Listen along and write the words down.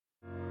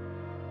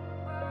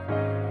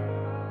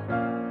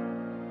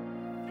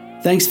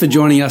Thanks for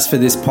joining us for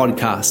this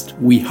podcast.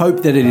 We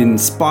hope that it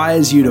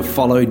inspires you to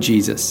follow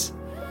Jesus.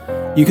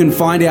 You can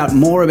find out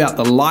more about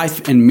the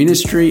life and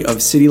ministry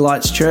of City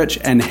Lights Church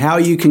and how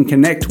you can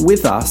connect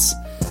with us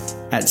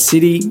at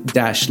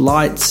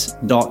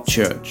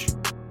city-lights.church.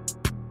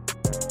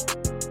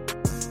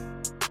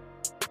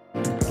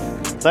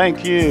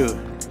 Thank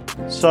you.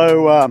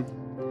 So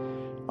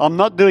I'm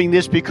not doing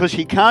this because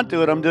he can't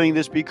do it. I'm doing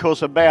this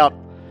because about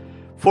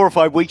 4 or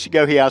 5 weeks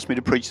ago he asked me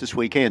to preach this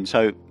weekend.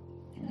 So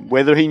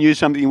whether he knew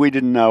something we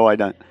didn't know, I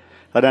don't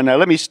know.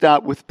 Let me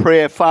start with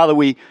prayer. Father,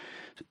 we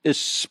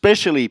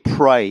especially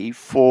pray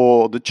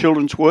for the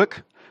children's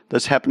work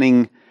that's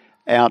happening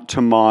out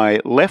to my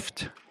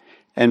left,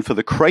 and for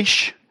the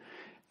creche,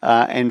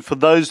 and for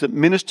those that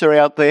minister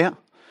out there,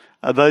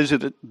 those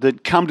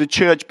that come to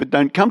church but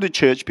don't come to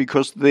church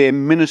because they're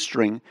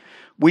ministering.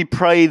 We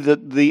pray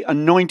that the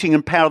anointing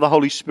and power of the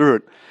Holy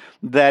Spirit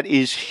that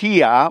is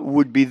here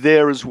would be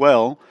there as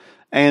well,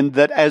 and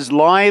that as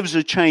lives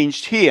are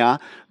changed here,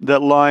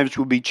 that lives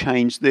will be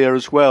changed there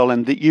as well,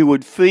 and that you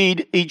would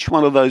feed each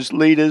one of those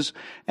leaders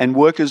and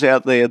workers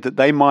out there, that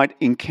they might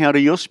encounter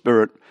your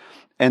Spirit,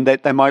 and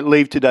that they might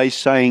leave today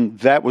saying,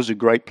 that was a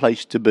great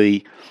place to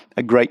be,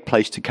 a great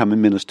place to come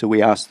and minister.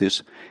 We ask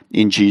this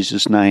in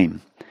Jesus'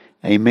 name.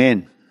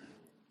 Amen.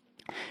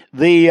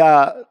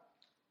 The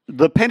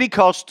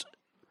Pentecost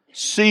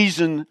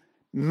season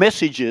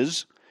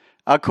messages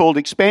are called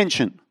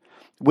expansion,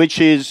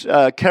 which is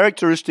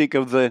characteristic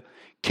of the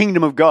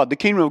kingdom of God. The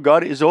kingdom of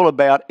God is all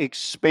about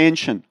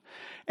expansion.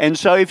 And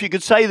so if you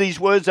could say these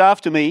words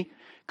after me,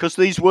 because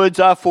these words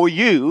are for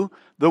you,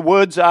 the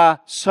words are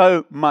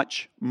so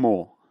much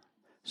more.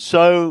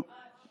 So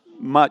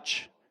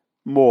much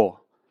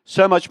more.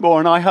 So much more.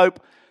 And I hope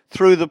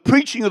through the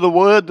preaching of the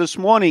word this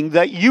morning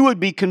that you would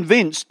be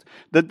convinced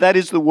that that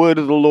is the word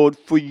of the Lord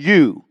for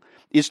you.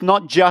 It's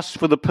not just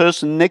for the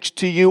person next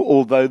to you,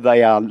 although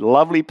they are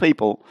lovely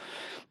people,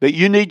 but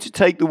you need to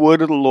take the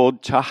word of the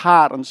Lord to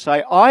heart and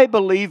say, I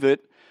believe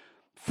it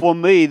for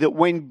me, that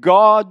when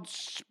God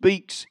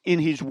speaks in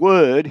his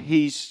word,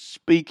 he's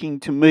speaking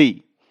to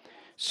me.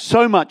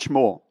 So much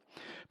more.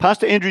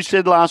 Pastor Andrew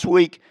said last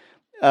week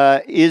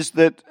is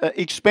that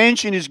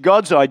expansion is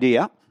God's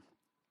idea,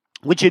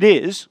 which it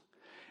is,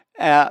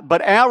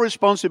 but our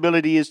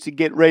responsibility is to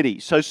get ready.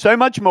 So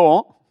much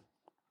more.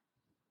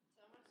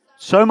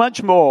 So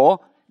much more,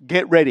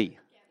 get ready.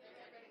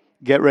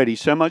 Get ready.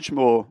 So much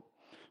more,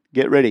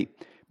 get ready.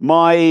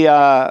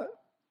 My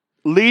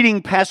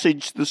leading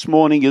passage this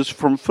morning is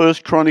from 1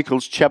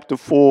 Chronicles chapter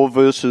 4,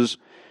 verses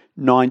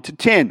 9 to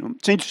 10.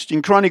 It's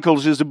interesting.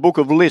 Chronicles is a book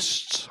of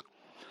lists.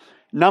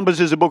 Numbers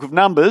is a book of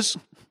numbers.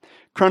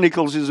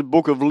 Chronicles is a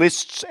book of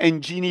lists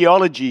and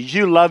genealogies.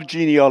 You love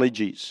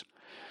genealogies.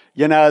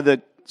 You know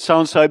that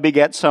so-and-so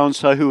begat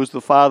so-and-so, who was the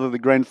father, the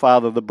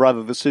grandfather, the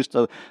brother, the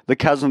sister, the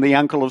cousin, the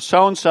uncle of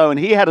so-and-so, and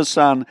he had a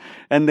son,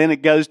 and then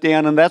it goes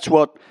down, and that's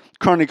what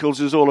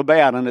Chronicles is all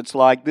about, and it's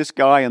like this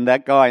guy and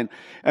that guy,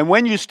 and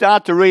when you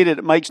start to read it,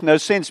 it makes no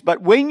sense,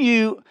 but when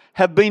you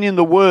have been in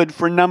the Word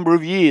for a number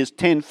of years,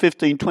 10,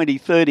 15, 20,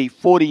 30,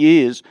 40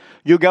 years,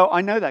 you go,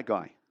 I know that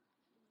guy.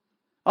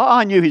 Oh,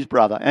 I knew his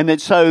brother,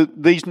 and so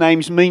these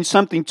names mean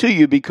something to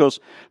you because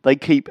they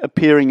keep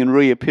appearing and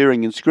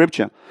reappearing in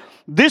Scripture.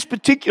 This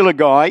particular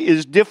guy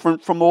is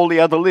different from all the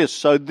other lists.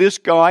 So this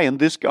guy and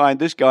this guy and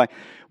this guy.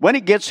 When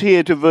it gets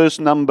here to verse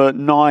number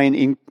 9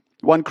 in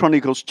 1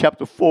 Chronicles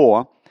chapter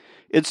 4,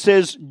 it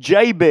says,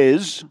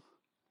 Jabez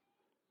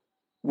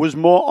was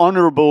more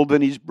honorable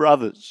than his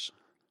brothers.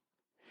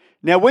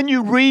 Now, when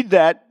you read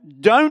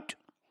that, don't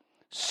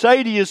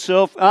say to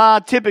yourself,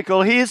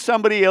 typical, here's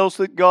somebody else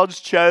that God's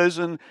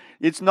chosen.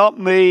 It's not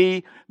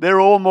me.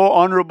 They're all more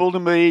honorable to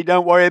me.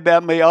 Don't worry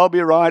about me. I'll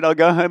be right. I'll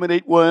go home and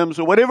eat worms,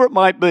 or whatever it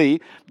might be.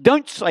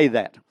 Don't say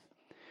that.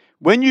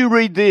 When you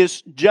read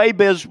this,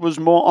 Jabez was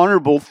more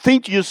honorable,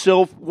 think to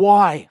yourself,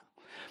 why?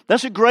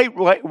 That's a great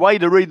way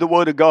to read the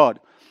Word of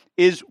God,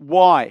 is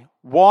why?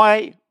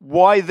 Why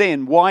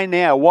then? Why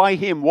now? Why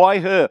him? Why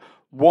her?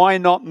 Why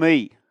not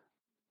me?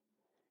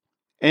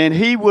 And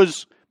he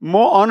was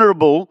more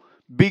honorable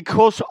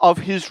because of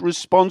his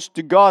response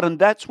to God. And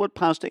that's what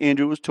Pastor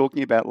Andrew was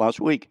talking about last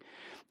week,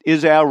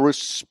 is our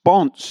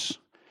response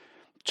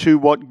to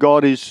what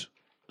God is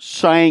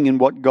saying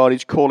and what God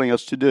is calling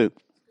us to do.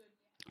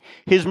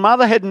 His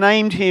mother had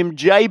named him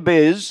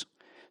Jabez,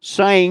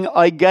 saying,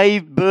 I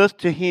gave birth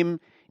to him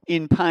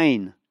in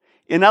pain.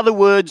 In other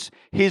words,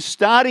 his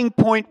starting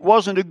point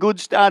wasn't a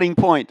good starting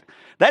point.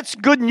 That's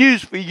good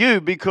news for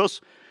you because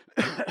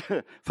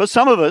for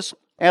some of us,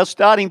 our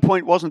starting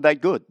point wasn't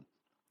that good.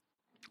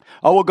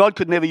 Oh, well, God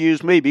could never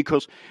use me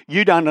because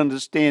you don't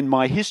understand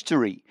my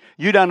history.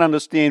 You don't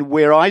understand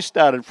where I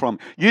started from.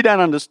 You don't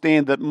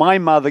understand that my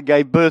mother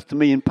gave birth to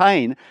me in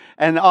pain,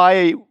 and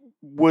I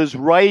was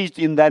raised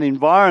in that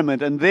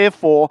environment, and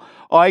therefore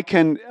I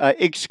can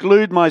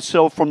exclude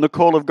myself from the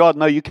call of God.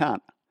 No, you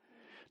can't.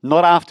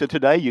 Not after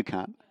today, you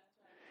can't.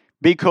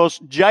 Because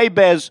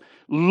Jabez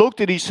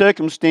looked at his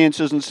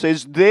circumstances and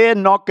says, they're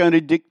not going to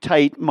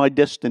dictate my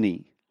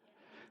destiny.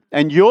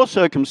 And your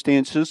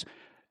circumstances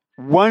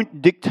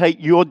won't dictate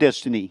your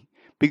destiny,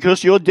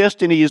 because your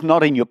destiny is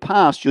not in your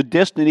past. Your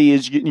destiny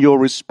is in your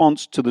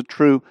response to the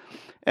true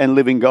and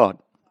living God.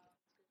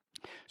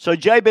 So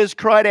Jabez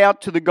cried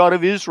out to the God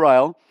of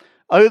Israel,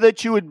 "Oh,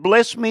 that you would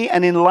bless me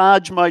and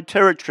enlarge my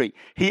territory."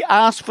 He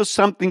asked for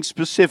something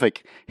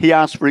specific. He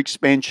asked for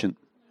expansion.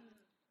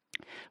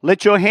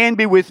 "Let your hand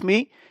be with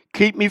me,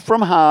 keep me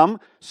from harm,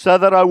 so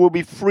that I will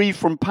be free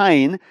from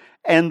pain."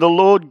 And the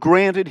Lord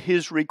granted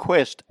his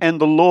request. And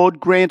the Lord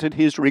granted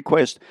his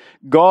request.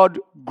 God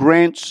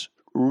grants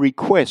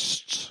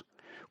requests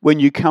when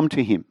you come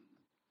to him.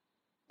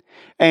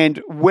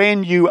 And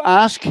when you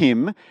ask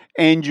him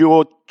and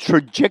your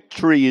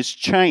trajectory is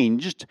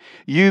changed,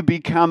 you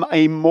become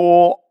a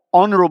more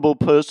honorable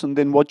person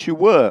than what you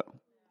were.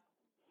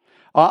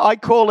 I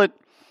call it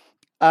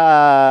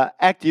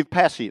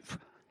active-passive.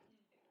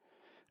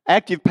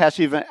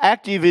 Active-passive.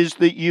 Active is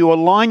that you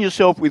align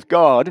yourself with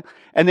God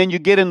and then you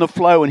get in the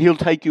flow and he'll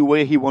take you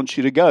where he wants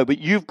you to go. But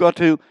you've got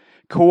to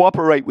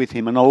cooperate with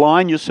him and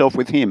align yourself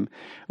with him.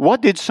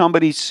 What did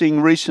somebody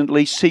sing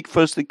recently? Seek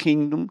first the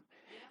kingdom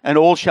and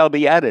all shall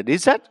be added.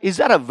 Is that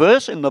a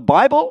verse in the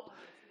Bible?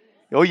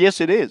 Oh, yes,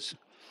 it is.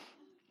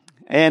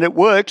 And it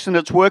works, and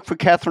it's worked for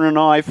Catherine and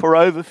I for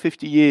over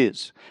 50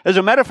 years. As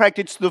a matter of fact,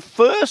 it's the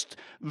first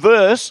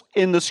verse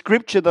in the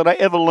scripture that I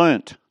ever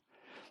learnt.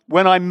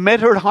 When I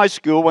met her at high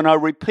school, when I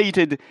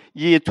repeated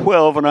year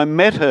 12 and I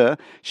met her,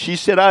 she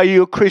said, "Are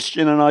you a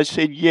Christian?" And I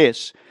said,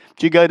 "Yes."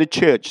 "Do you go to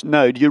church?"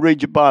 "No." "Do you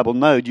read your Bible?"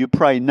 "No." "Do you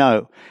pray?"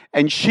 "No."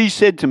 And she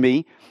said to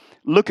me,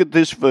 "Look at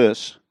this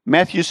verse,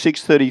 Matthew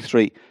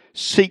 6:33,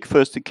 seek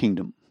first the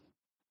kingdom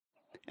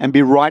and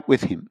be right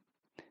with him,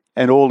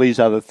 and all these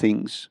other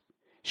things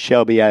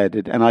shall be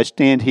added." And I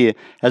stand here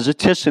as a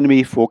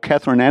testimony for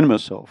Catherine and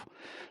myself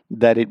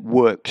that it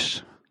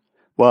works.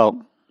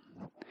 Well,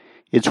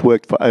 it's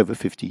worked for over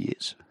 50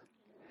 years.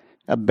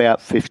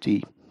 About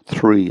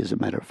 53, as a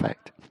matter of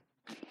fact.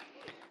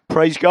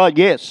 Praise God,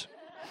 yes.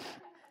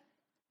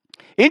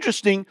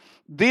 Interesting,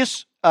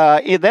 that's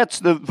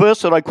the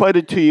verse that I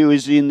quoted to you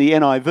is in the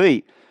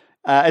NIV.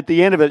 At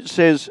the end of it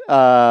says,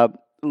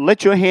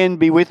 "Let your hand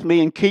be with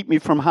me and keep me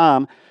from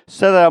harm,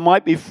 so that I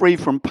might be free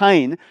from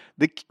pain."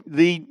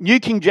 The New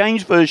King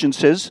James Version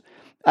says,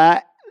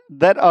 "that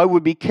I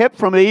would be kept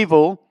from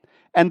evil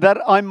and that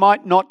I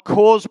might not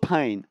cause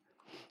pain."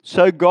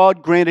 So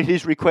God granted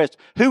his request.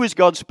 Who is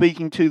God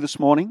speaking to this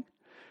morning?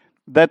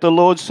 That the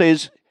Lord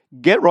says,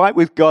 get right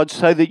with God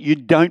so that you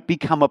don't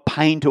become a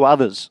pain to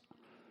others.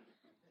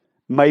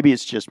 Maybe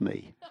it's just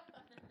me.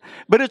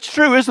 But it's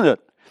true, isn't it?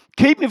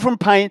 Keep me from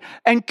pain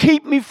and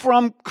keep me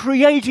from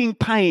creating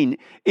pain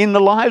in the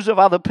lives of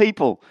other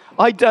people.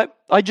 I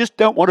just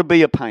don't want to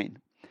be a pain.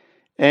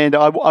 And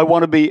I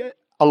want to be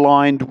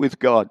aligned with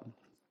God.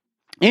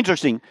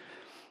 Interesting.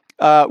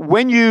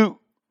 When you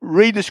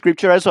read the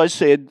scripture, as I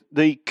said,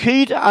 the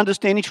key to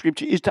understanding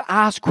scripture is to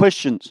ask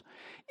questions,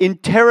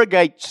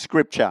 interrogate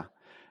scripture.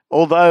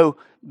 Although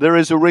there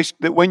is a risk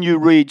that when you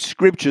read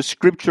scripture,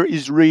 scripture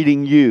is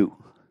reading you.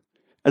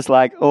 It's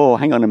like, oh,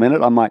 hang on a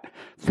minute, I might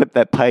flip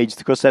that page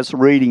because that's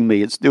reading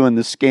me. It's doing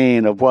the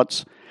scan of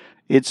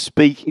it's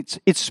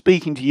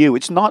speaking to you.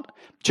 It's not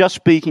just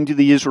speaking to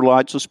the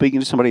Israelites or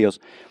speaking to somebody else.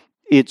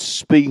 It's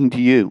speaking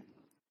to you.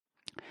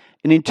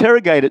 And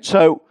interrogate it.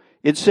 So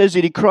it says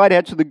that he cried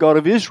out to the God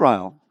of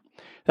Israel.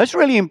 That's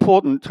really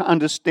important to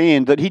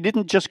understand that he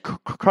didn't just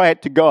cry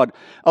out to God.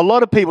 A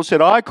lot of people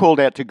said, I called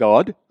out to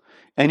God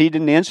and he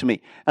didn't answer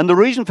me. And the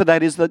reason for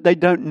that is that they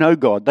don't know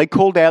God. They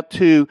called out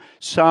to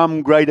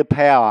some greater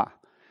power,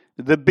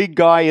 the big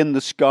guy in the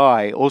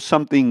sky or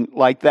something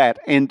like that.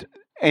 And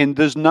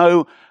there's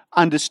no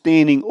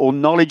understanding or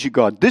knowledge of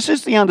God. This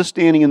is the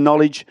understanding and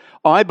knowledge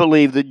I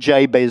believe that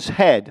Jabez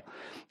had.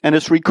 And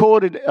it's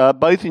recorded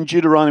both in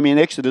Deuteronomy and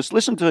Exodus.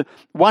 Listen to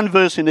one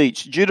verse in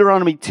each.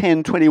 Deuteronomy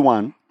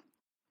 10:21.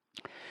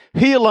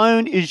 He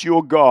alone is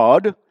your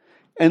God,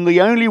 and the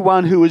only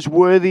one who is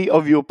worthy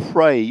of your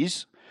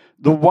praise,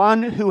 the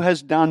one who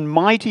has done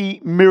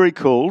mighty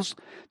miracles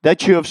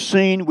that you have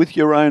seen with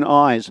your own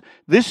eyes.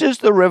 This is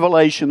the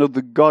revelation of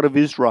the God of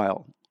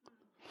Israel.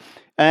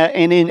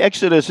 And in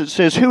Exodus it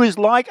says, who is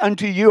like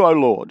unto you, O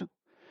Lord?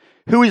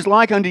 Who is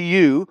like unto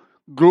you,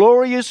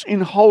 glorious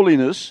in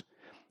holiness,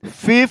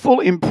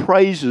 fearful in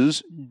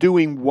praises,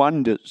 doing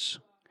wonders.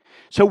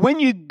 So when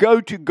you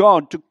go to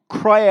God to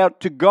cry out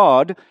to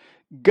God,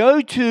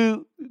 go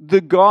to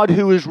the God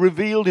who is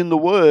revealed in the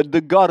Word,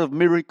 the God of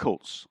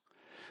miracles,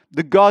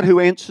 the God who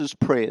answers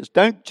prayers.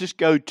 Don't just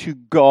go to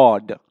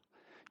God.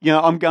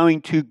 I'm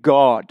going to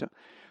God.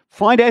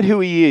 Find out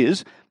who He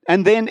is.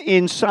 And then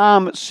in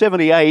Psalm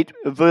 78,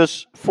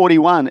 verse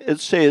 41, it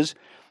says,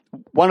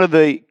 one of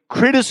the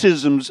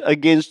criticisms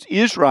against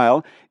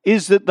Israel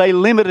is that they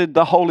limited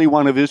the Holy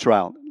One of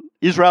Israel.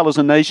 Israel as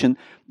a nation,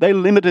 they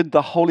limited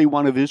the Holy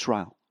One of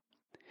Israel.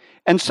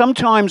 And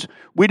sometimes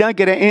we don't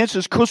get our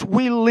answers because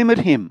we limit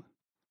Him.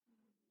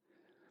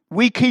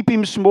 We keep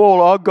Him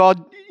small. Oh,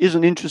 God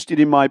isn't interested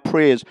in my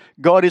prayers.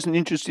 God isn't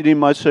interested in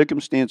my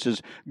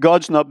circumstances.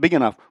 God's not big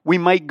enough. We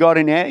make God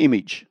in our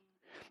image.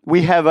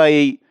 We have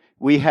a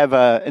we have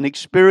an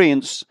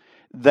experience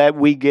that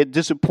we get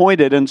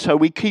disappointed, and so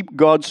we keep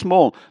God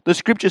small. The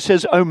scripture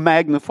says, "Oh,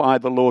 magnify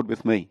the Lord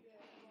with me."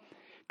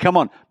 Come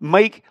on,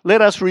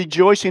 let us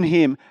rejoice in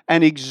him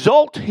and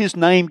exalt his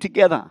name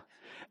together.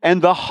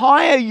 And the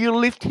higher you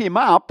lift him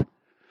up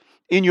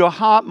in your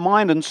heart,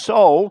 mind, and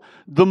soul,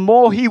 the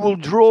more he will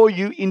draw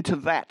you into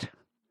that.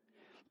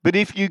 But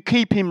if you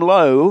keep him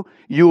low,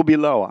 you will be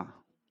lower.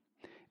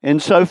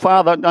 And so,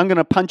 Father, I'm going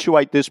to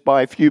punctuate this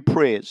by a few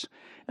prayers.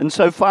 And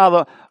so,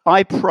 Father,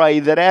 I pray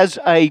that as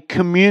a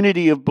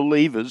community of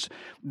believers,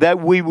 that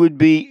we would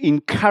be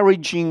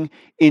encouraging,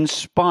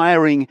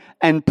 inspiring,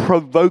 and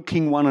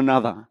provoking one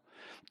another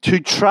to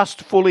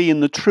trust fully in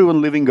the true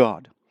and living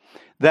God.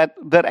 That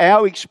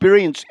our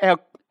experience,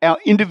 our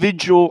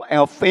individual,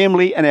 our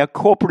family, and our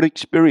corporate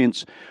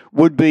experience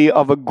would be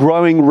of a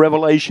growing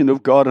revelation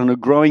of God and a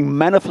growing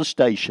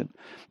manifestation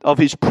of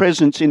his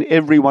presence in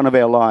every one of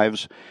our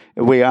lives.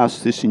 And we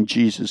ask this in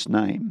Jesus'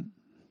 name.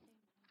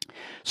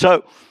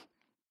 So,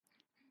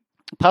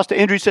 Pastor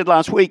Andrew said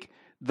last week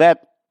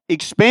that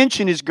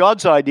expansion is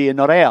God's idea,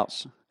 not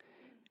ours.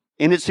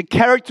 And it's a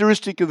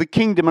characteristic of the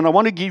kingdom. And I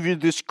want to give you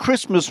this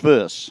Christmas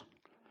verse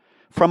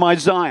from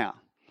Isaiah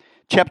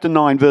chapter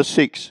 9, verse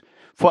 6.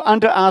 "For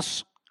unto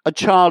us a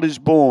child is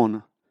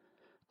born,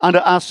 unto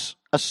us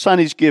a son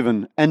is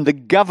given, and the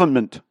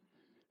government,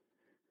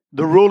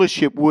 the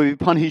rulership will be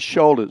upon his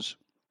shoulders.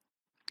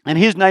 And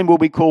his name will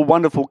be called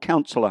Wonderful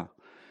Counselor,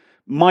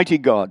 Mighty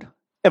God,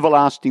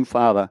 Everlasting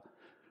Father,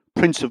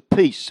 Prince of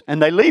Peace."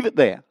 And they leave it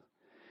there.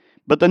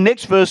 But the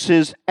next verse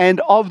says, "And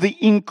of the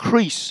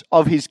increase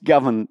of his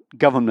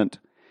government,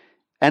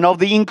 and of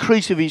the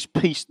increase of his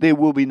peace, there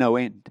will be no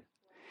end."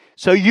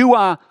 So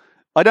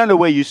I don't know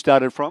where you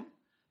started from.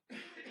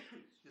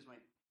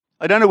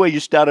 I don't know where you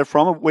started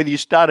from, whether you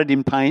started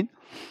in pain,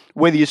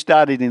 whether you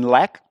started in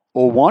lack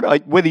or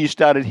want, whether you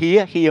started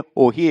here,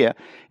 or here.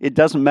 It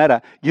doesn't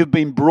matter. You've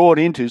been brought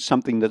into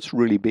something that's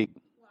really big.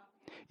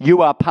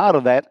 You are part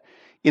of that.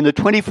 In the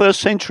 21st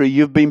century,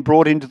 you've been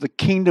brought into the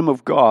kingdom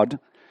of God,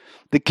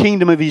 the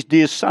kingdom of his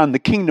dear Son, the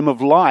kingdom of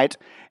light.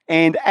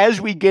 And as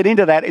we get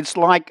into that, it's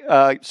like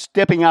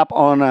stepping up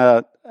on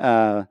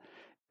an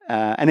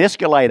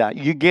escalator.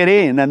 You get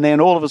in, and then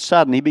all of a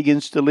sudden, he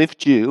begins to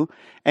lift you,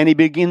 and he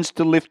begins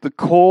to lift the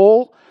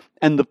call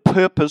and the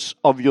purpose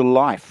of your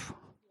life.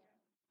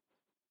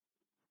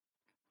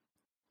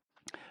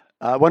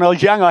 When I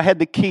was young, I had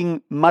the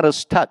King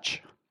Midas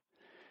touch,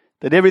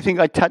 that everything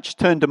I touched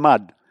turned to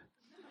mud.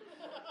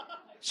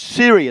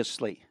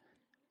 Seriously.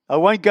 I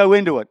won't go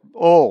into it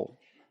all.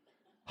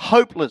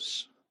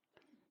 Hopeless.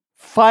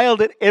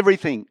 Failed at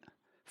everything.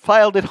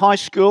 Failed at high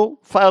school.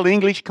 Failed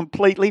English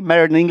completely.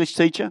 Married an English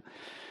teacher.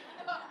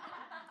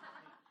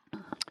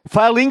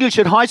 Failed English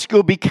at high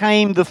school.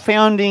 Became the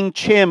founding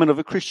chairman of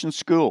a Christian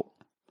school.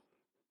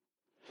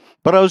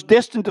 But I was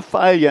destined to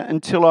failure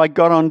until I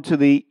got onto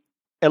the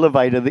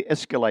elevator, the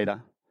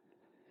escalator.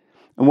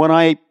 And when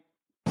I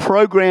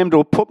programmed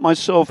or put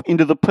myself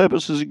into the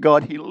purposes of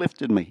God, he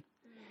lifted me.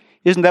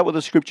 Isn't that what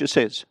the scripture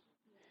says?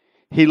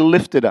 He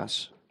lifted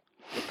us.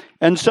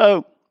 And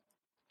so,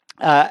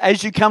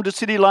 as you come to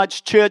City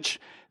Lights Church,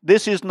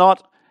 this is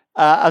not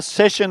a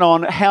session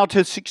on how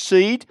to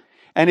succeed,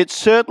 and it's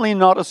certainly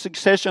not a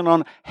succession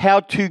on how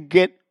to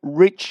get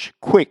rich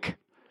quick.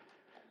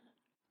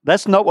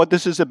 That's not what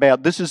this is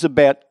about. This is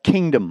about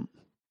kingdom.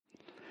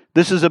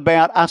 This is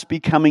about us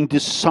becoming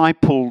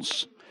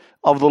disciples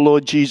of the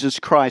Lord Jesus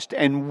Christ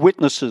and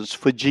witnesses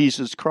for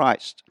Jesus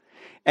Christ.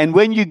 And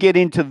when you get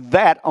into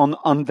that,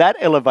 on that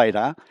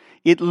elevator,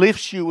 it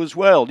lifts you as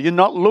well. You're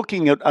not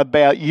looking at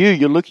about you,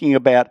 you're looking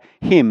about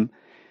him,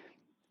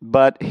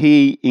 but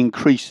he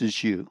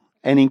increases you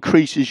and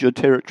increases your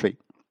territory.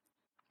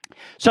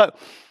 So,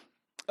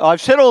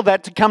 I've said all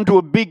that to come to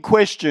a big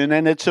question,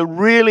 and it's a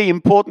really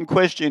important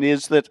question,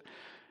 is that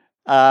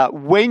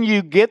when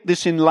you get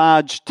this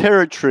enlarged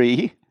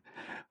territory,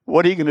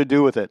 what are you going to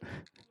do with it?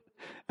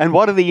 And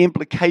what are the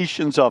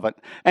implications of it?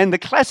 And the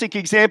classic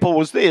example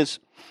was this,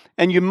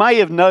 and you may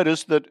have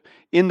noticed that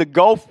in the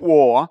Gulf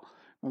War,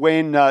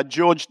 when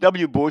George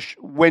W. Bush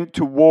went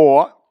to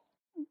war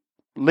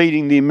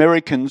leading the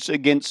Americans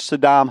against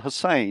Saddam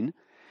Hussein,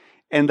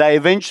 and they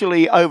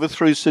eventually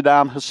overthrew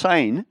Saddam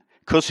Hussein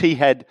because he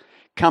had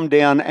come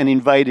down and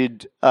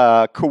invaded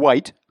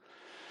Kuwait.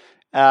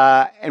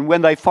 And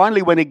when they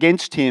finally went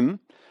against him,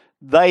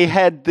 they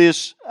had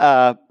this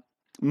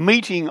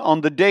meeting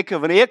on the deck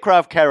of an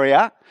aircraft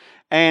carrier,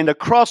 and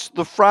across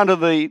the front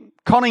of the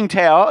conning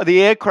tower,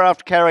 the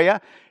aircraft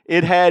carrier,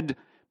 it had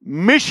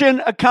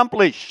 "Mission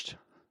accomplished,"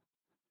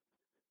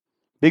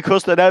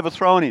 because they'd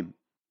overthrown him.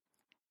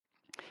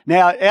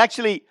 Now,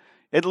 actually,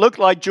 it looked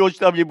like George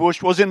W.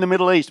 Bush was in the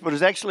Middle East, but it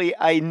was actually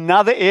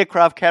another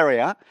aircraft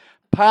carrier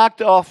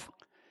parked off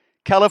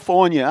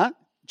California,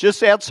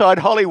 just outside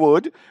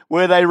Hollywood,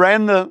 where they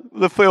ran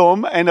the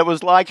film, and it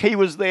was like he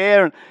was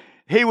there, and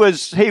he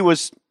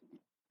was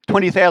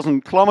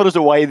 20,000 kilometers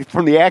away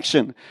from the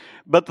action.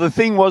 But the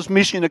thing was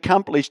mission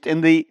accomplished,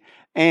 and the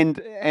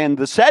And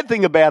the sad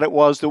thing about it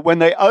was that when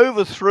they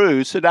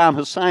overthrew Saddam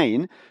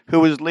Hussein, who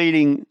was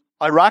leading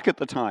Iraq at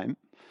the time,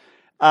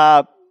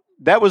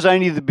 that was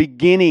only the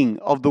beginning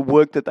of the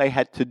work that they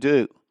had to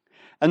do.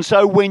 And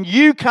so when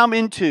you come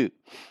into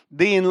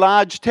the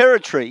enlarged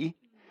territory,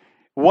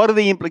 what are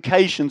the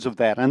implications of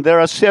that? And there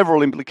are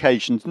several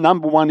implications.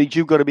 Number one is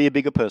you've got to be a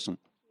bigger person.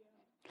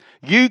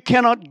 You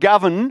cannot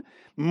govern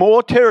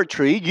more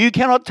territory. You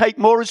cannot take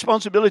more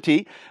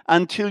responsibility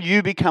until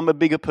you become a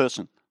bigger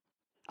person.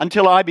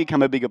 Until I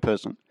become a bigger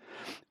person.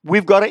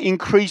 We've got to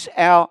increase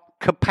our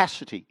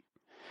capacity.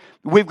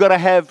 We've got to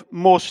have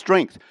more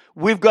strength.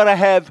 We've got to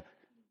have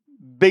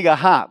bigger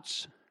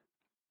hearts.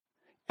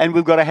 And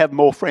we've got to have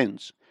more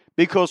friends.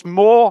 Because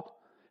more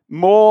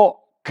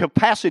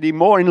capacity,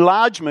 more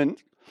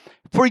enlargement.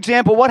 For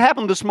example, what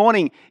happened this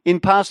morning in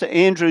Pastor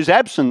Andrew's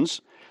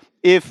absence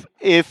if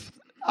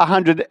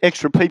 100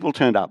 extra people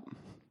turned up?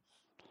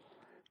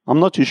 I'm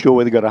not too sure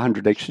whether they got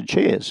 100 extra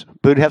chairs,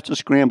 but we'd have to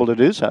scramble to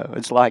do so.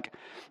 It's like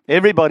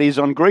everybody's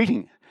on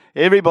greeting.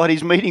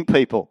 Everybody's meeting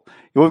people.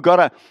 We've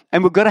got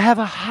to have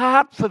a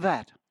heart for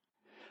that.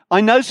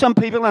 I know some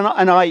people,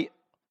 and I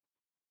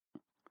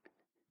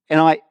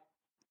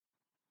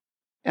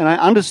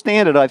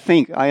understand it. I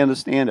think I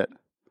understand it.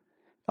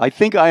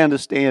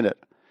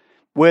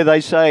 Where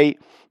they say,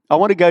 I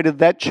want to go to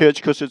that church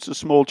because it's a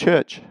small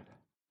church.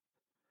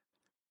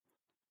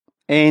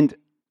 And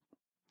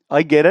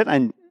I get it,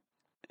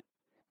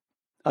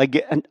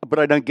 but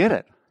I don't get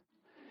it.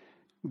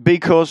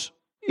 Because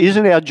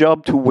isn't our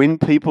job to win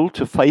people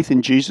to faith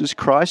in Jesus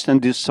Christ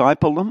and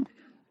disciple them?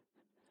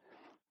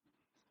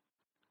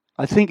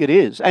 I think it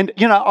is. And,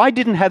 I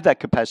didn't have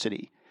that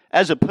capacity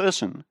as a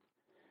person.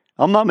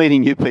 I'm not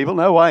meeting you people,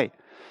 no way.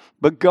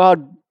 But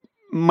God,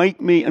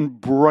 make me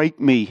and break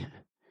me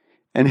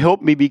and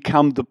help me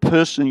become the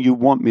person you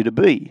want me to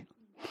be.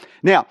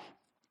 Now,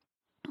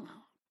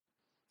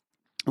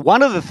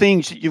 one of the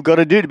things that you've got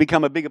to do to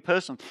become a bigger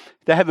person,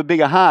 to have a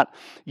bigger heart,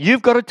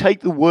 you've got to take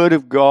the Word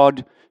of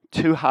God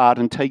to heart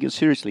and take it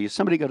seriously. Has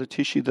somebody got a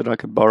tissue that I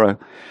could borrow?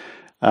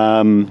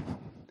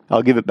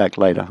 I'll give it back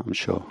later, I'm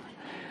sure.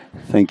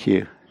 Thank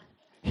you.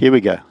 Here we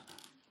go.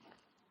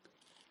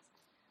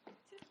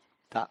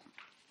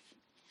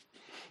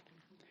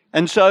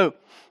 And so,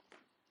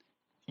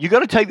 you've got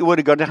to take the Word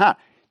of God to heart.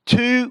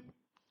 To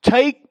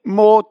take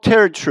more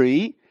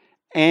territory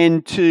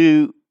and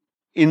to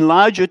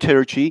enlarge your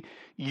territory,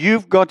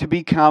 you've got to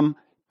become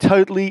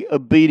totally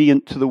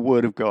obedient to the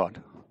Word of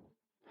God.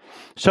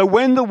 So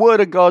when the Word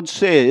of God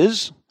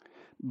says,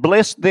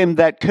 bless them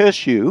that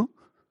curse you,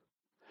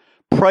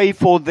 pray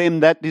for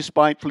them that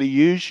despitefully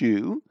use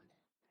you,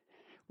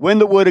 when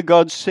the Word of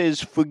God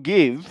says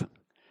forgive,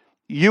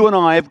 you and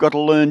I have got to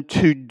learn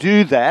to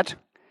do that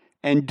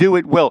and do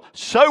it well.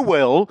 So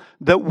well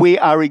that we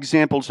are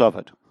examples of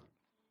it.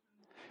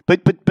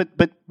 But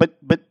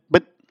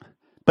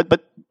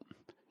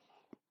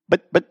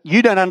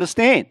you don't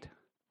understand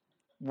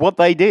what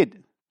they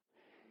did.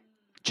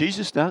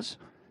 Jesus does.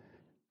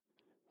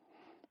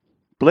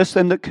 Bless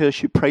them that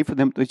curse you, pray for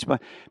them.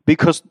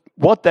 Because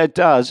what that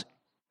does,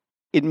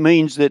 it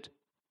means that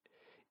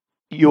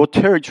your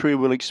territory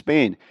will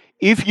expand.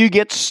 If you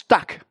get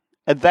stuck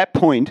at that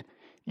point,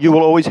 you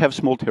will always have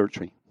small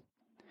territory.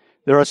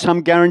 There are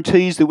some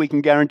guarantees that we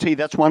can guarantee,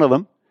 that's one of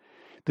them,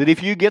 that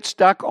if you get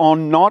stuck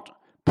on not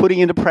putting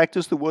into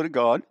practice the Word of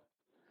God,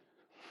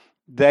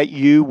 that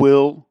you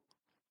will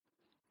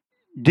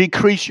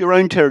decrease your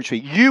own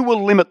territory. You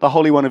will limit the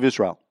Holy One of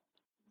Israel.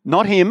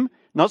 Not him,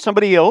 not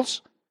somebody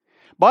else.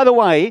 By the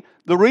way,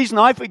 the reason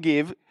I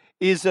forgive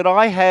is that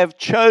I have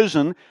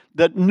chosen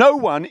that no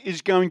one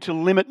is going to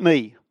limit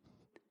me.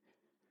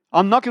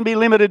 I'm not going to be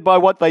limited by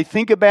what they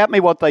think about me,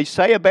 what they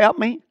say about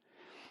me.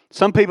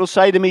 Some people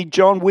say to me,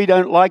 John, we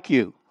don't like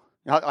you.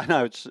 I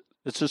know,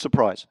 it's a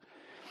surprise.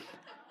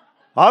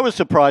 I was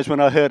surprised when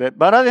I heard it,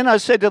 but then I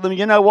said to them,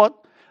 you know what?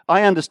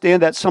 I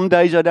understand that some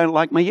days I don't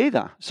like me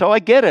either. So I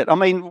get it. I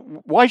mean,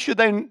 why should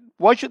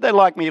they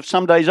like me if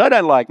some days I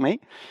don't like me?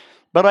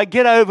 But I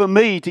get over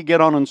me to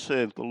get on and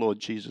serve the Lord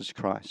Jesus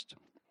Christ.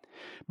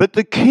 But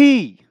the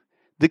key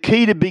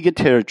to bigger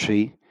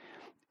territory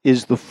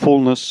is the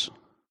fullness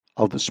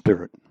of the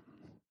Spirit.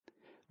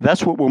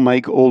 That's what will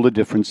make all the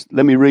difference.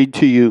 Let me read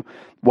to you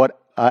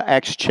what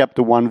Acts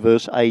chapter 1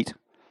 verse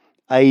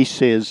 8a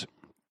says.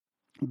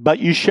 But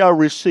you shall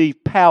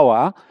receive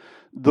power.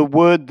 The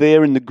word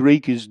there in the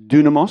Greek is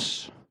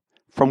dunamos,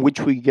 from which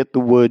we get the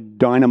word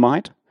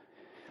dynamite.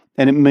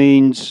 And it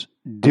means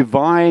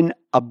divine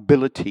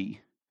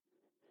ability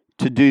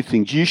to do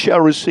things. You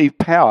shall receive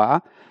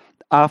power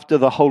after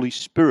the Holy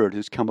Spirit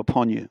has come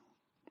upon you.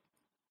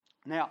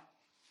 Now,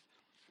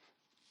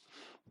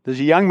 there's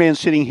a young man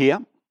sitting here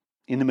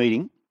in the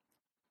meeting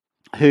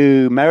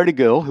who married a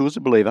girl who was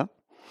a believer,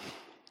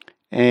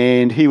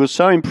 and he was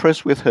so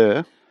impressed with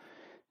her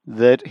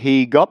that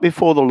he got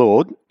before the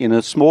Lord in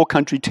a small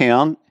country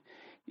town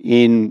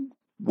in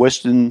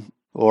western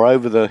or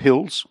over the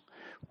hills,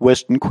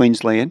 western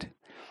Queensland,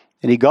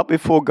 and he got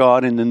before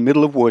God in the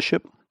middle of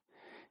worship.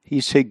 He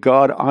said,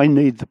 God, I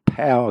need the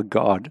power,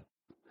 God.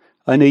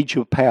 I need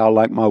your power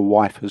like my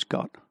wife has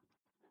got.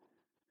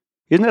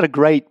 Isn't that a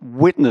great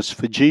witness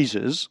for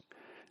Jesus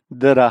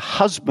that a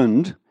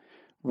husband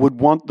would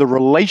want the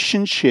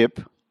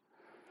relationship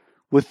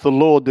with the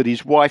Lord that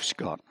his wife's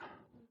got?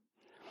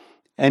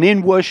 And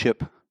in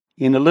worship,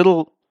 in a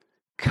little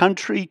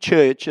country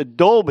church at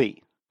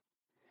Dalby,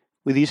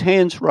 with his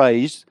hands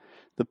raised,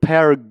 the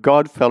power of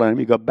God fell on him.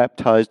 He got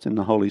baptized in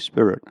the Holy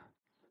Spirit.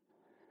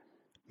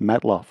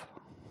 Matloff.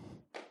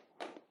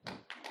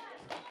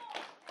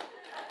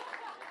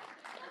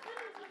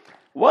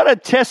 What a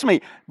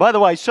testimony. By the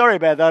way, sorry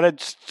about that. I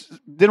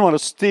didn't want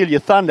to steal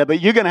your thunder,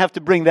 but you're going to have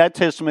to bring that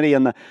testimony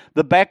in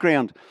the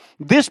background.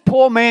 This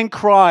poor man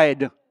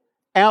cried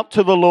out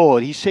to the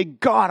Lord. He said,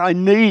 God, I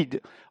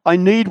need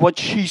what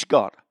she's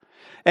got.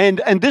 And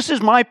this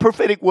is my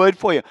prophetic word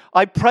for you.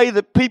 I pray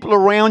that people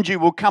around you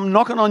will come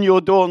knocking on your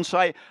door and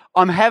say,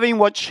 I'm having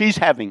what she's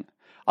having.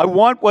 I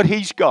want what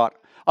he's got.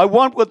 I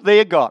want what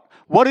they got.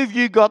 What have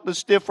you got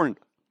that's different?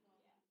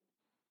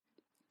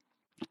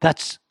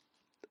 That's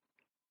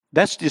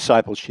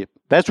discipleship.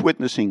 That's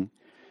witnessing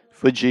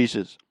for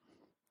Jesus.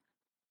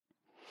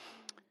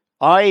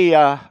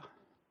 I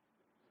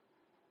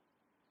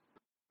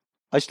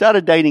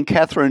started dating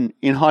Catherine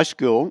in high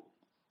school,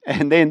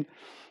 and then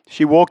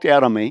she walked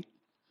out on me.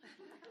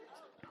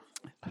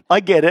 I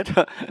get it.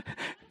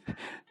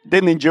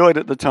 Didn't enjoy it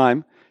at the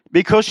time,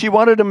 because she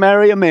wanted to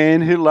marry a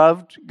man who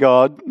loved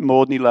God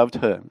more than he loved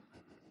her.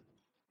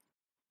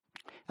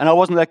 And I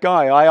wasn't that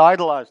guy. I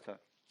idolized her.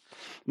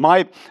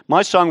 My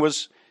song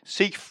was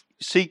seek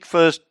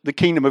first the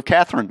kingdom of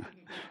Catherine.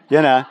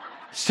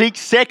 Seek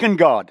second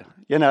God.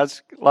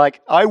 It's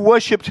like I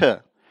worshipped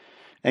her.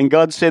 And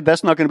God said,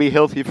 that's not going to be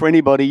healthy for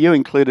anybody, you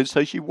included,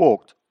 so she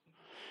walked.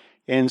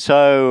 And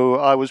so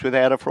I was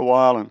without her for a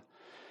while, and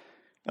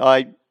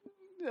I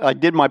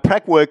did my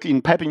prac work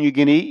in Papua New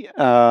Guinea.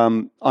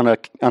 I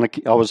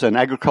was an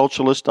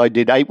agriculturalist. I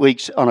did 8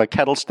 weeks on a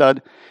cattle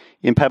stud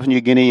in Papua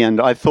New Guinea,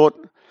 and I thought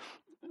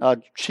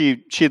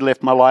she'd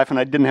left my life, and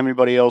I didn't have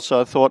anybody else.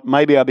 So I thought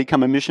maybe I'd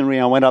become a missionary.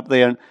 I went up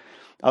there, and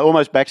I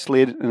almost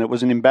backslid, and it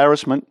was an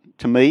embarrassment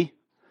to me.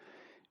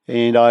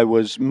 And I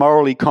was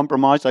morally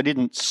compromised. I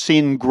didn't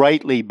sin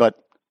greatly,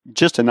 but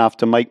just enough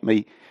to make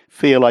me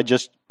feel I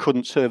just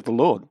couldn't serve the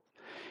Lord.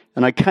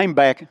 And I came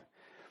back,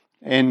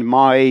 and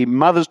my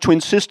mother's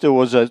twin sister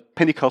was a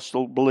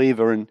Pentecostal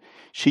believer, and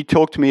she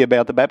talked to me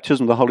about the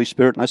baptism of the Holy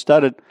Spirit.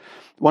 And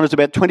when I was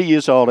about 20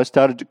 years old, I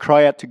started to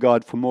cry out to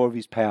God for more of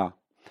his power.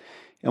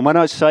 And when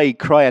I say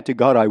cry out to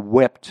God, I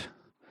wept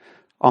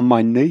on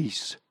my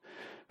knees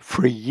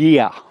for a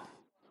year.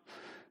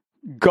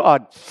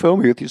 God, fill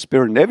me with your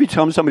Spirit. And every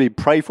time somebody would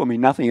pray for me,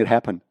 nothing had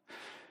happened.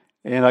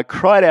 And I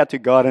cried out to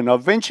God, and I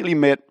eventually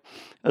met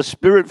a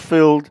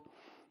Spirit-filled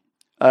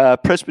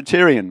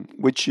Presbyterian,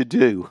 which you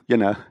do,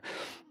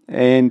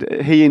 And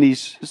he and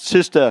his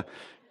sister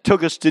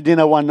took us to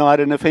dinner one night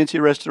in a fancy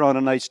restaurant,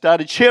 and they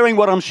started sharing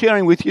what I'm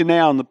sharing with you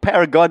now. And the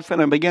power of God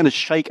fell and began to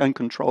shake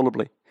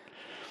uncontrollably.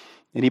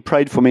 And he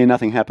prayed for me, and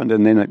nothing happened.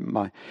 And then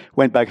I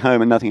went back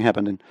home, and nothing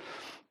happened. And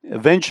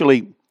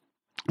eventually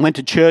went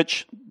to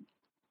church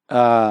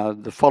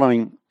the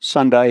following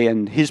Sunday,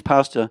 and his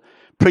pastor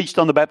preached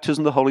on the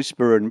baptism of the Holy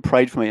Spirit and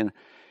prayed for me. And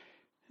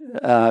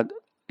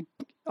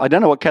I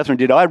don't know what Catherine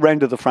did. I ran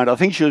to the front. I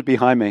think she was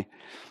behind me.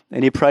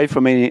 And he prayed for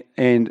me,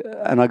 and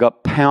I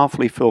got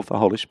powerfully filled with the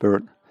Holy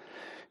Spirit.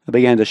 I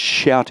began to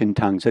shout in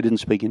tongues. I didn't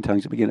speak in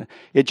tongues.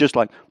 It just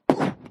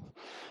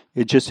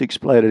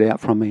exploded out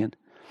from me.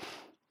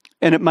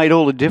 And it made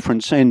all the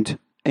difference. And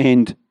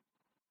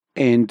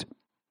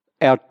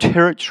our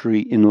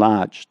territory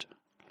enlarged.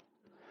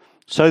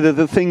 So that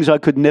the things I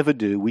could never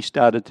do, we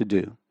started to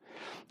do.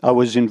 I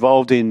was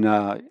involved in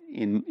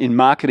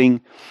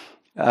marketing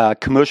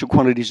commercial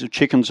quantities of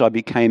chickens. I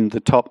became the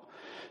top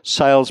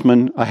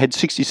salesman. I had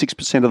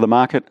 66% of the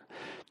market.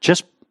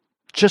 Just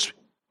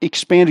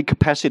expanded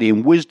capacity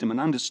and wisdom and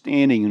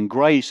understanding and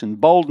grace and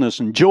boldness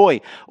and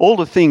joy. All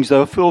the things. They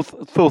were filled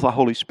with the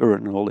Holy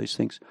Spirit and all these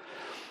things.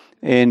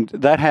 And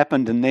that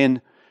happened. And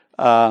then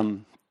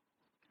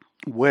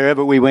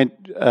wherever we went,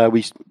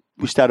 we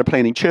started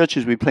planting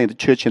churches. We planted a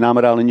church in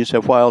Armidale in New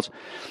South Wales.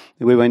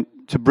 We went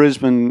to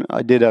Brisbane.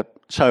 They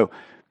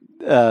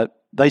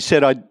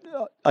said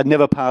I'd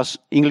never pass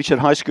English at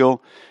high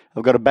school.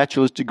 I've got a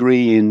bachelor's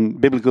degree in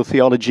biblical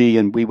theology,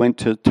 and we went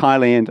to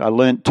Thailand. I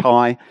learnt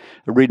Thai. I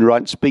read and write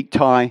and speak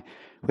Thai.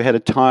 We had a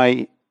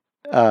Thai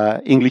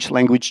English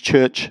language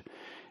church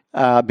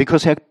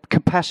because our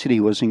capacity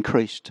was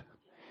increased.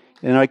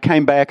 And I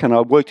came back and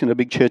I worked in a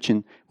big church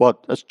a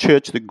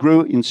church that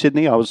grew in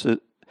Sydney. I was a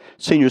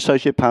senior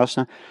associate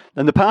pastor.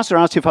 And the pastor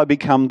asked if I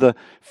become the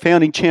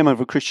founding chairman of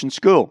a Christian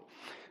school.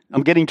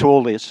 I'm getting to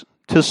all this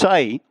to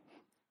say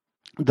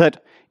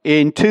that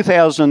in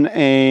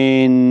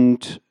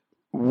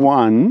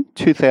 2001,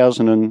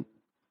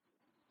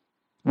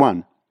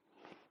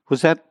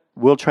 was that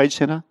World Trade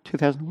Center,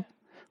 2001?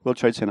 World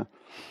Trade Center.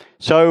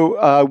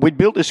 So we'd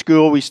built this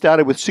school. We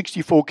started with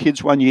 64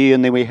 kids one year,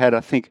 and then we had, I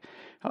think,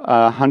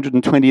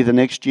 120 the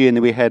next year, and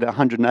then we had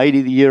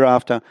 180 the year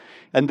after.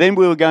 And then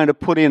we were going to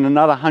put in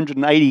another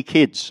 180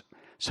 kids.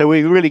 So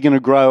we were really going to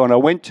grow. And I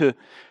went to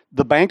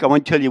the bank. I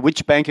won't tell you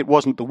which bank. It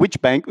wasn't the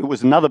which bank. It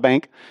was another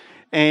bank.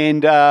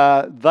 And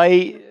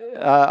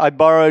I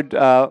borrowed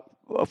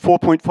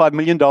 $4.5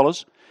 million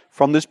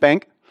from this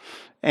bank.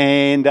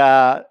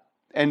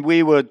 And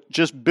we were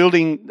just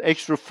building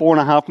extra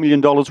 $4.5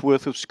 million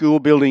worth of school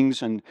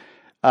buildings and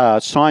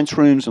science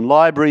rooms and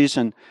libraries.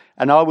 And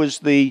I was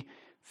the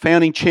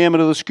founding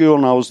chairman of the school,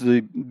 and I was the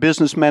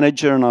business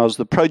manager, and I was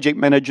the project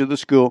manager of the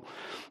school.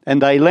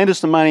 And they lent us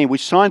the money, and we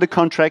signed the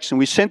contracts, and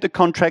we sent the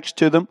contracts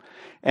to them,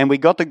 and we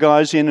got the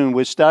guys in, and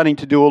we're starting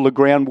to do all the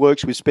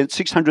groundworks. We spent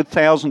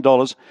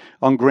 $600,000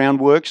 on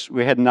groundworks.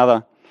 We had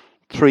another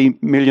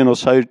 $3 million or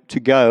so to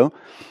go.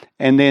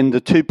 And then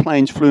the 2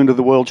 planes flew into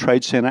the World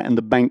Trade Center, and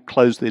the bank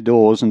closed their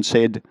doors and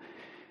said,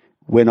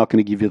 "We're not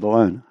going to give you the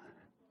loan."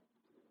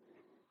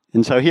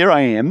 And so here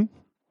I am.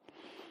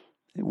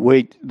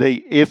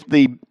 If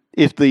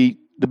the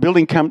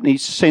building company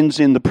sends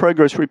in the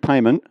progress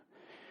repayment,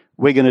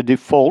 we're going to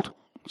default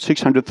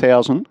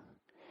 $600,000,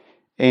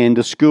 and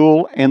the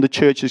school and the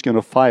church is going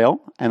to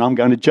fail, and I'm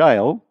going to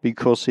jail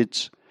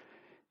because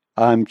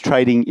I'm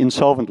trading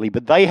insolvently.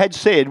 But they had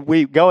said,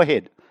 "We go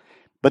ahead,"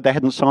 but they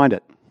hadn't signed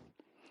it.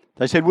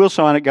 They said, "We'll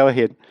sign it, go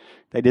ahead."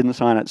 They didn't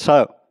sign it.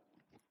 So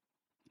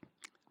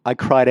I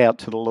cried out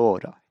to the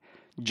Lord.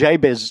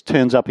 Jabez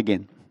turns up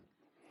again.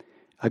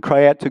 I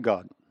cry out to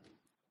God.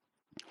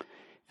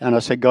 And I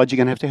said, "God, you're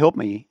going to have to help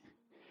me.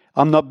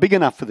 I'm not big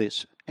enough for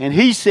this." And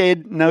he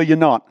said, "No, you're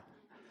not."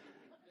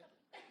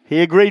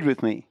 He agreed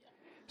with me.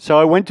 So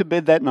I went to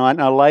bed that night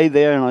and I lay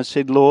there and I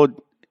said, "Lord,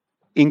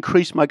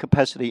 increase my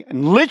capacity."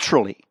 And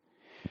literally,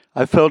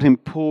 I felt him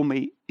pull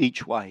me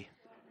each way.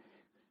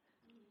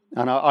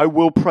 And I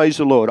will praise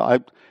the Lord. I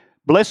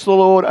bless the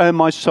Lord, O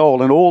my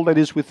soul, and all that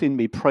is within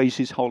me, praise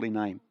his holy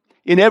name.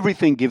 In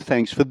everything give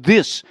thanks, for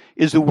this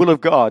is the will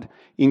of God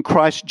in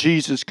Christ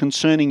Jesus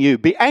concerning you.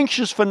 Be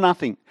anxious for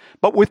nothing,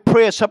 but with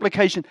prayer,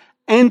 supplication,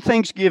 and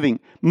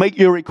thanksgiving, make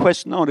your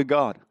requests known to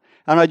God.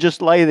 And I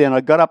just lay there, and I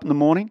got up in the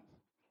morning,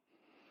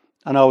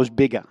 and I was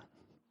bigger.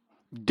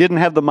 Didn't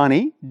have the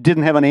money,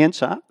 didn't have an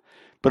answer,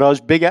 but I was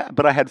bigger,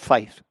 but I had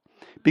faith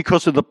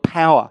because of the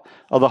power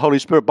of the Holy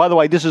Spirit. By the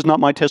way, this is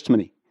not my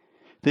testimony.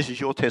 This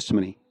is your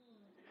testimony.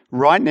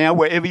 Right now,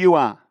 wherever you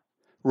are,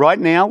 right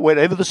now,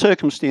 whatever the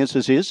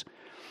circumstances is,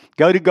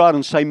 go to God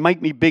and say,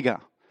 "Make me bigger.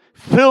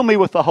 Fill me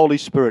with the Holy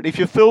Spirit. If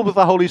you're filled with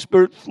the Holy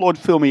Spirit, Lord,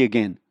 fill me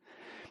again.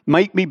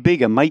 Make me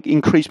bigger.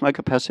 Increase my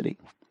capacity."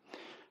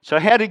 So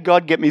how did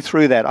God get me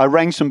through that? I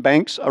rang some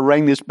banks. I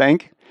rang this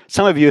bank.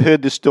 Some of you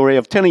heard this story.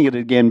 I'm telling it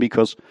again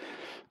because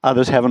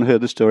others haven't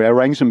heard the story. I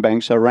rang some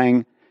banks. I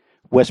rang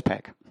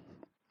Westpac.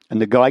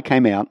 And the guy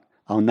came out.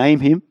 I'll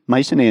name him,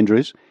 Mason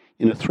Andrews,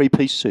 in a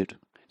 3-piece suit.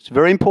 It's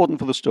very important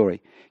for the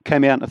story.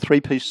 Came out in a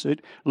 3-piece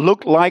suit.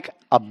 Looked like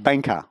a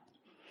banker.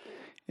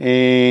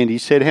 And he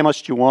said, "How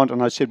much do you want?"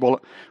 And I said, "Well,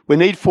 we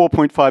need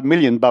 $4.5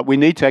 million, but we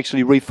need to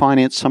actually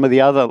refinance some of the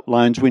other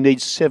loans. We need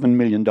 $7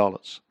 million.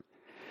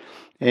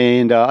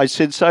 And I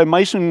said, "So,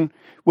 Mason,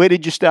 where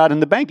did you start in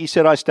the bank?" He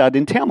said, "I started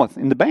in Tamworth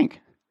in the bank."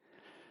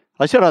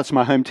 I said, "Oh, that's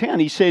my hometown."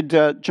 He said,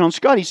 "John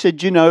Scott." He said,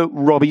 "Do you know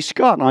Robbie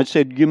Scott?" And I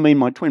said, "You mean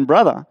my twin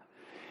brother?"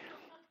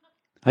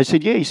 I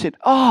said, "Yeah." He said,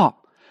 "Oh,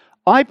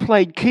 I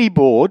played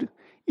keyboard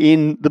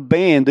in the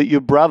band that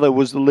your brother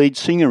was the lead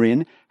singer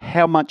in.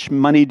 How much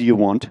money do you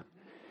want?"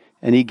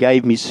 And he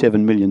gave me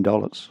 $7 million.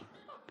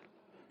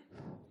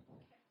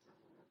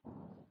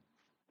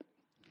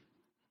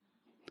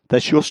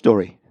 That's your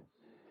story.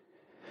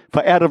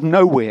 For out of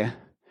nowhere,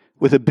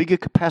 with a bigger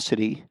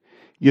capacity,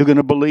 you're going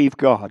to believe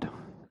God.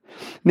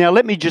 Now,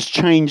 let me just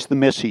change the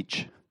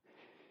message.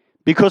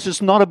 Because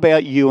it's not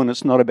about you and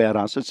it's not about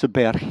us. It's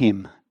about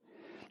him.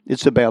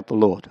 It's about the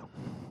Lord.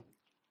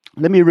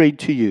 Let me read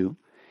to you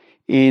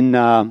in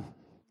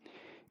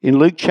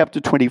Luke chapter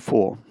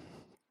 24.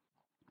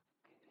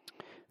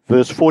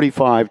 Verse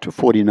 45 to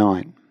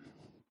 49.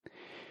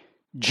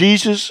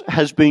 Jesus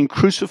has been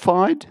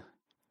crucified,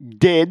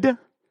 dead,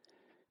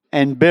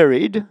 and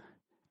buried,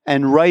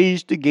 and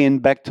raised again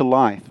back to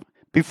life.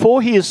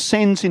 Before he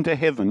ascends into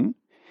heaven,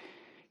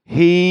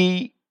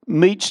 he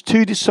meets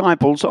 2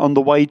 disciples on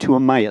the way to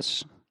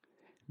Emmaus.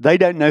 They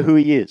don't know who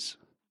he is.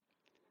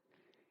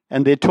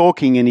 And they're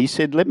talking, and he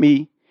said, let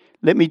me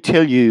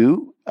tell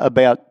you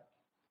about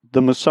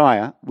the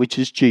Messiah, which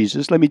is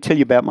Jesus. Let me tell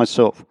you about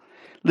myself.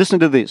 Listen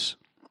to this.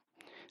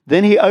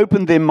 Then he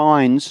opened their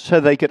minds so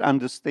they could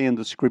understand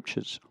the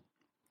scriptures.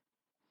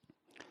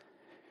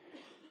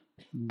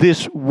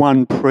 This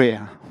one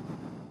prayer.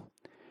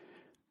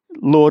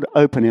 Lord,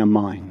 open our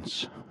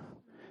minds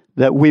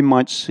that we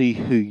might see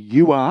who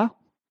you are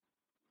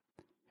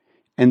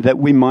and that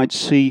we might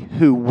see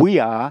who we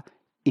are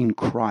in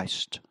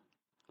Christ.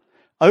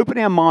 Open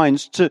our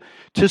minds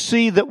to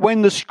see that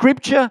when the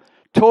scripture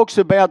talks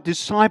about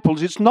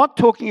disciples, it's not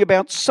talking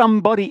about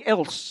somebody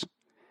else.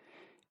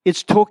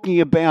 It's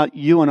talking about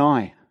you and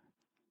I.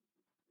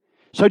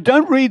 So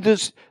don't read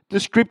the the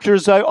scripture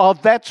as though, oh,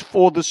 that's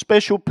for the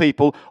special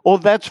people, or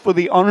that's for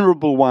the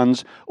honorable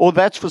ones, or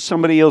that's for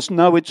somebody else.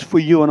 No, it's for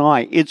you and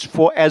I. It's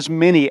for as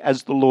many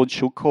as the Lord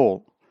shall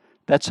call.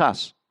 That's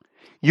us.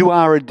 You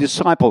are a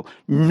disciple,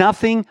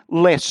 nothing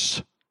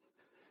less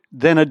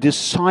than a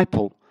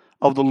disciple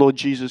of the Lord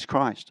Jesus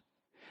Christ.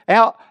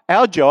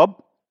 Our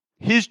job,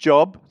 his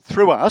job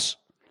through us,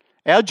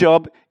 our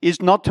job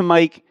is not to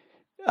make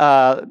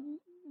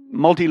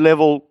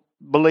multi-level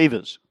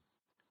believers.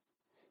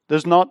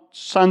 There's not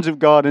sons of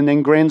God and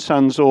then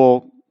grandsons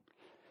or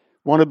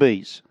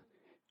wannabes.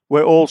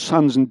 We're all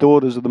sons and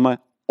daughters of the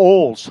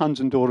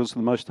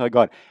Most High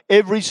God.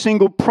 Every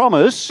single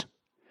promise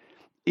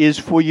is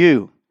for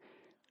you.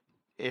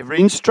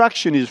 Every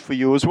instruction is for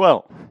you as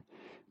well.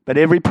 But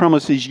every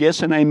promise is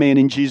yes and amen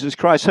in Jesus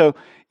Christ. So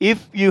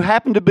if you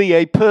happen to be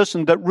a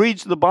person that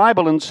reads the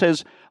Bible and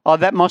says, oh,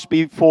 that must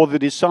be for the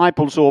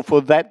disciples or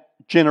for that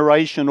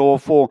generation or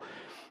for,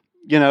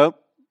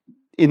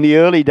 in the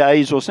early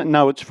days or something.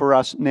 No, it's for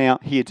us now,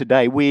 here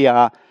today. We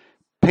are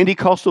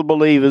Pentecostal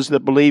believers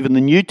that believe in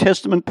the New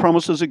Testament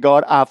promises of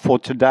God are for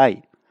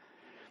today.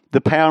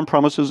 The power and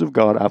promises of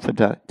God are for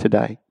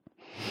today.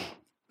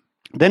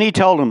 Then he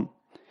told them,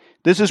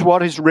 this is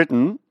what is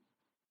written.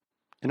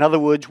 In other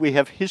words, we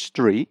have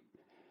history.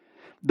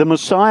 The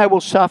Messiah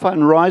will suffer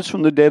and rise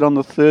from the dead on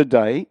the third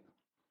day,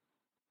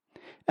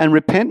 and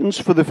repentance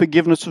for the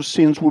forgiveness of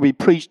sins will be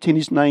preached in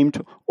his name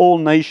to all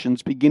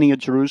nations, beginning at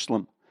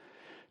Jerusalem.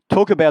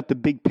 Talk about the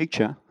big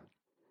picture.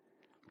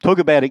 Talk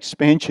about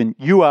expansion.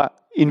 You are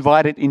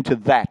invited into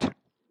that,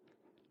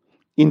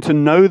 into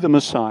know the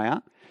Messiah,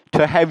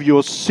 to have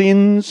your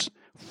sins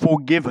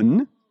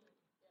forgiven,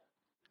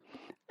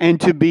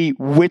 and to be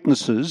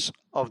witnesses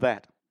of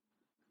that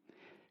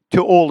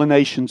to all the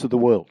nations of the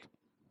world.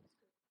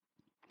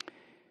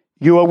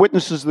 You are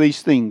witnesses of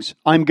these things.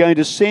 I'm going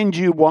to send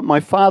you what my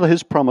Father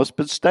has promised,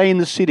 but stay in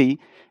the city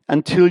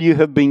until you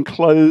have been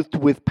clothed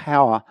with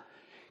power.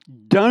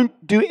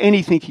 Don't do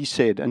anything, he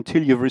said,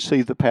 until you've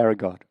received the power of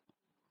God.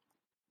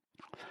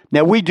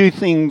 Now, we do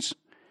things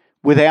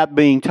without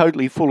being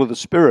totally full of the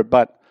Spirit,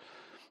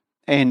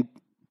 and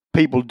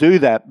people do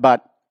that,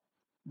 but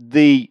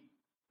the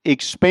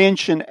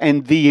expansion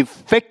and the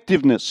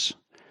effectiveness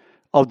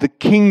of the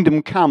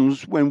kingdom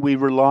comes when we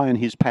rely on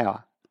his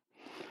power,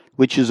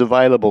 which is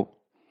available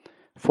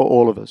for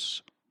all of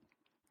us.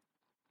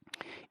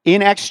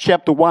 In Acts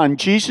chapter 1,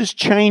 Jesus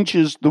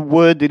changes the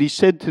word that he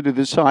said to the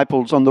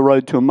disciples on the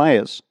road to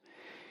Emmaus.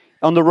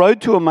 On the road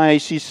to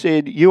Emmaus, he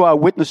said, you are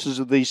witnesses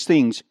of these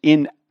things.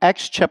 In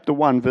Acts chapter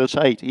 1, verse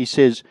 8, he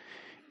says,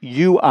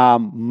 you are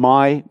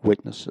my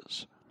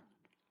witnesses.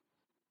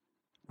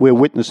 We're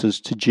witnesses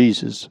to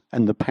Jesus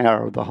and the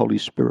power of the Holy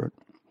Spirit.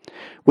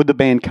 Would the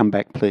band come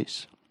back,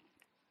 please?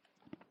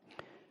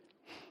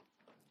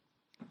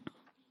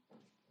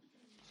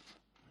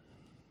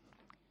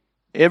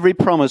 Every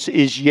promise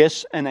is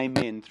yes and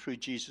amen through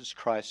Jesus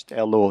Christ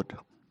our Lord.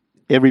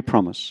 Every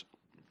promise.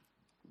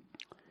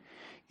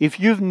 If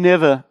you've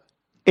never,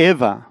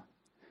 ever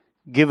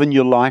given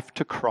your life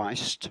to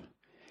Christ,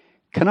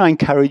 can I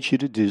encourage you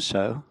to do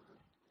so?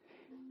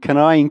 Can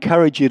I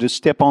encourage you to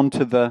step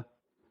onto the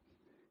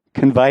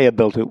conveyor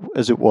belt,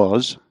 as it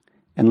was,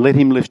 and let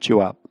him lift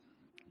you up?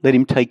 Let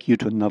him take you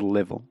to another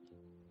level.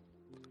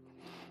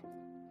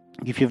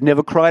 If you've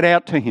never cried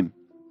out to him,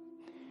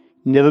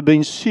 never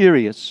been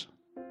serious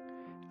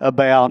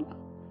about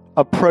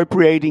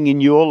appropriating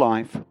in your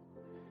life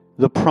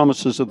the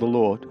promises of the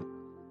Lord,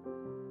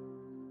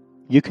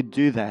 you could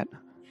do that.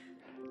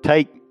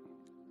 Take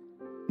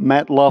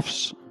Matt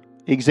Loft's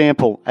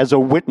example as a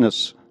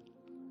witness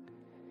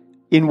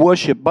in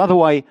worship. By the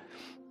way,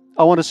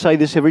 I want to say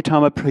this every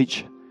time I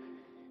preach.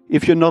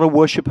 If you're not a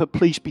worshiper,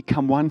 please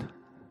become one.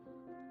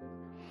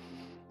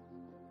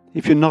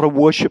 If you're not a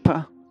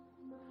worshiper,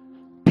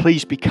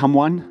 please become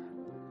one.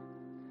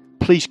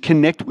 Please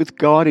connect with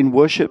God in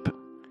worship.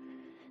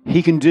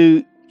 He can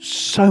do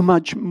so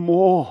much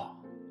more.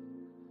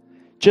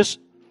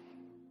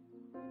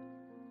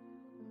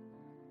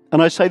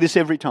 And I say this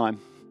every time,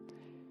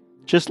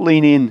 just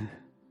lean in,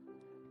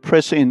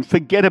 press in,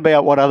 forget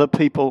about what other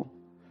people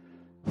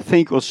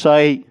think or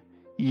say.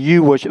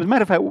 You worship. As a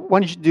matter of fact, why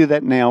don't you do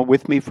that now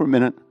with me for a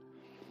minute?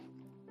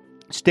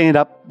 Stand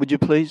up, would you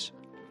please?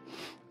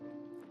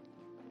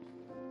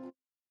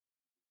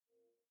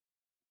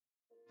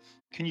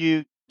 Can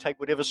you take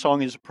whatever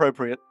song is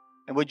appropriate,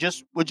 and we'll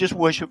just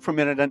worship for a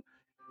minute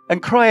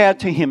and cry out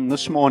to him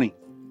this morning.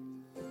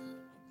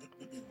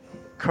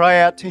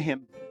 Cry out to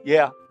him.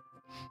 Yeah.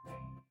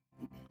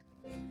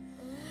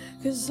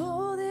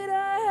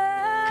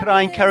 Could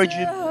I encourage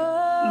you,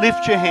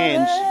 lift your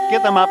hands,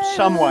 get them up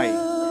some way.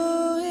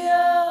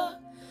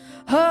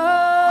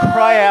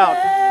 Cry out,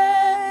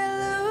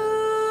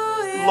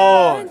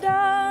 Lord.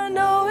 I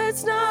know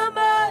it's not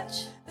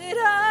much, but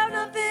I've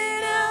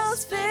nothing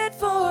else fit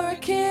for a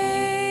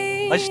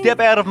king. I step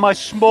out of my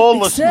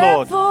smallness,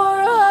 Lord.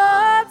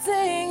 I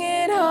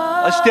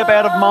step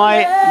out of my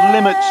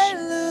limits.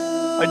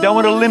 I don't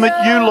want to limit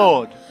you,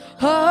 Lord.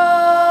 Hallelujah.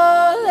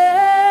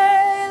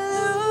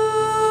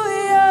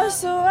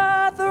 So I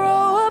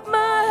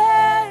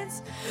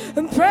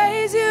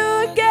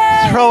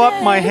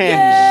lift my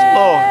hands,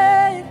 Lord.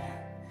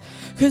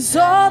 'Cause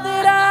all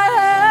that I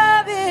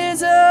have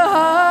is a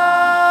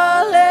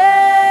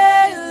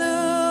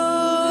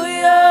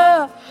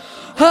hallelujah.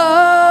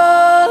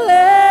 Hallelujah.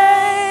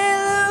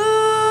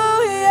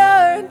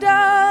 And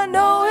I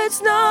know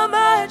it's not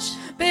much,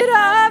 but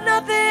I've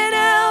nothing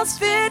else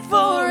fit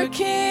for a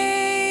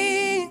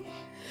king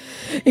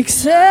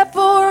except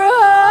for a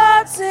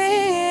heart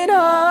singing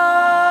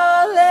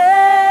hallelujah.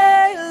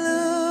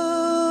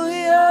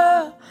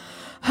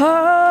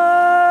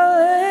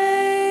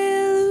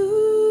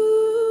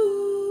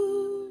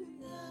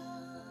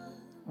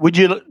 Would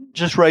you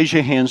just raise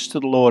your hands to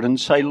the Lord and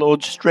say,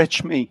 Lord,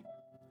 stretch me.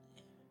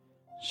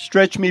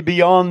 Stretch me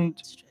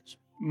beyond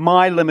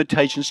my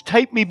limitations.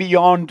 Take me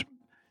beyond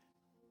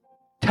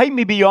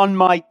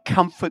my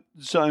comfort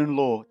zone,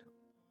 Lord.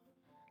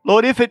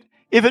 Lord, if it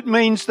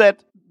means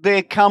that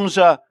there comes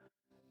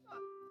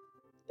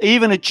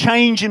even a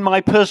change in my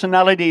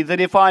personality,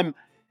 that if I'm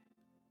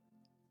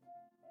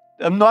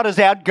not as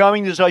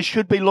outgoing as I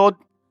should be, Lord,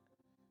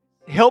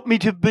 help me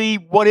to be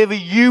whatever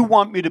you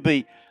want me to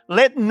be.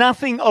 Let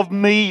nothing of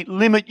me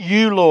limit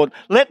you, Lord.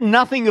 Let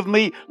nothing of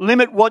me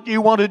limit what you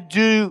want to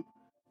do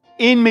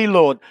in me,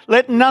 Lord.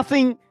 Let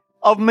nothing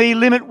of me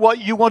limit what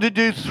you want to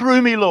do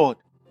through me, Lord.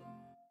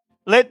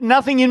 Let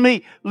nothing in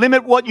me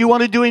limit what you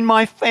want to do in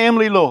my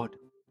family, Lord.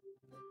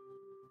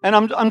 And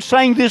I'm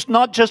saying this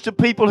not just to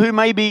people who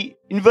may be,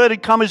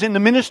 inverted commas, in the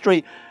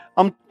ministry.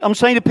 I'm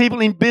saying to people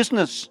in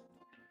business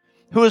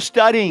who are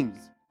studying,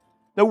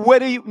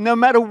 no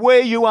matter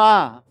where you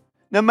are,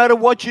 no matter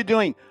what you're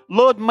doing,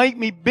 Lord, make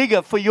me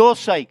bigger for your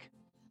sake.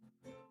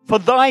 For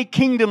thy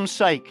kingdom's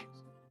sake,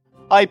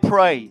 I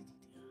pray.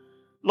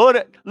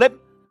 Lord, let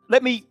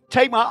me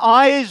take my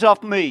eyes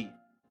off me.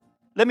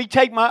 Let me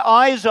take my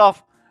eyes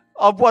off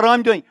of what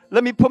I'm doing.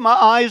 Let me put my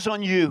eyes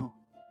on you.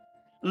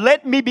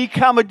 Let me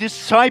become a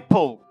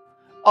disciple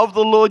of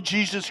the Lord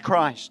Jesus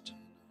Christ.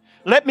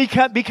 Let me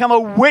become a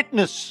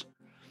witness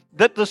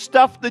that the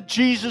stuff that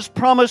Jesus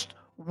promised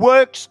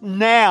works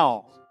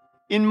now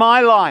in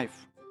my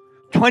life,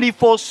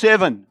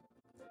 24/7,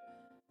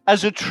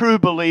 as a true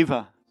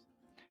believer.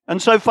 And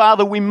so,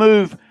 Father, we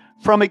move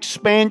from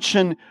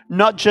expansion,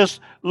 not just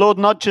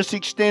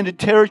extended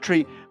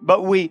territory,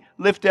 but we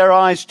lift our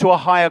eyes to a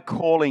higher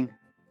calling.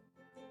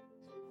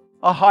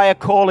 A higher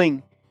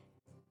calling,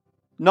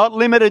 not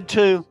limited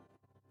to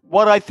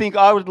what I think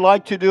I would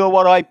like to do or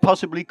what I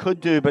possibly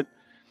could do, but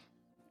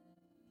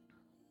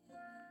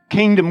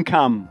kingdom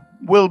come,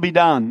 will be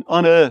done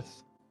on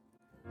earth.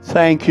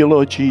 Thank you,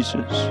 Lord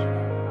Jesus.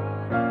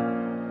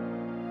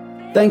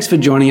 Thanks for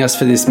joining us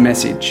for this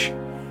message.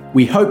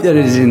 We hope that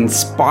it has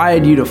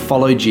inspired you to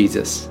follow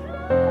Jesus.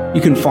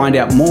 You can find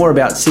out more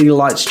about City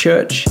Lights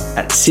Church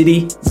at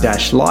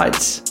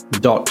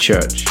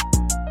city-lights.church.